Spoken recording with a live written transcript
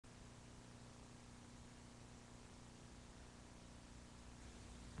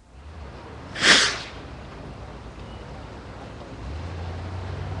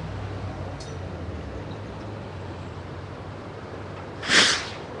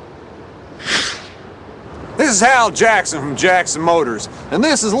This is Hal Jackson from Jackson Motors, and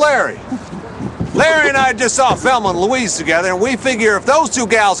this is Larry. Larry and I just saw Thelma and Louise together, and we figure if those two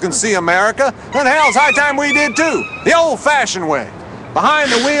gals can see America, then hell, it's high time we did too. The old-fashioned way.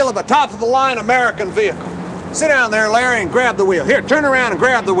 Behind the wheel of a top-of-the-line American vehicle. Sit down there, Larry, and grab the wheel. Here, turn around and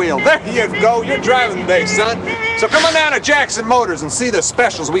grab the wheel. There you go. You're driving today, son. So come on down to Jackson Motors and see the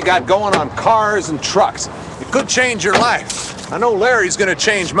specials we got going on cars and trucks. It could change your life. I know Larry's gonna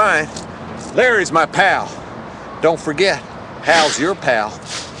change mine. Larry's my pal. Don't forget, Hal's your pal.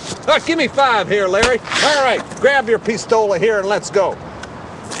 All right, give me 5 here, Larry. All right, grab your pistola here and let's go.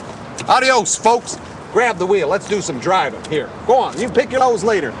 Adios, folks. Grab the wheel. Let's do some driving. Here, go on. You can pick your loads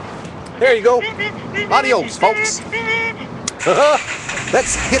later. There you go. Adios, folks.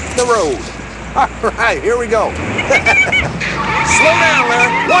 Let's hit the road. All right, here we go. Slow down,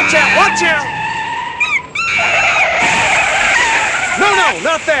 Larry. Watch out, watch out. No,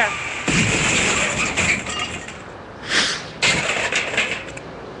 not that.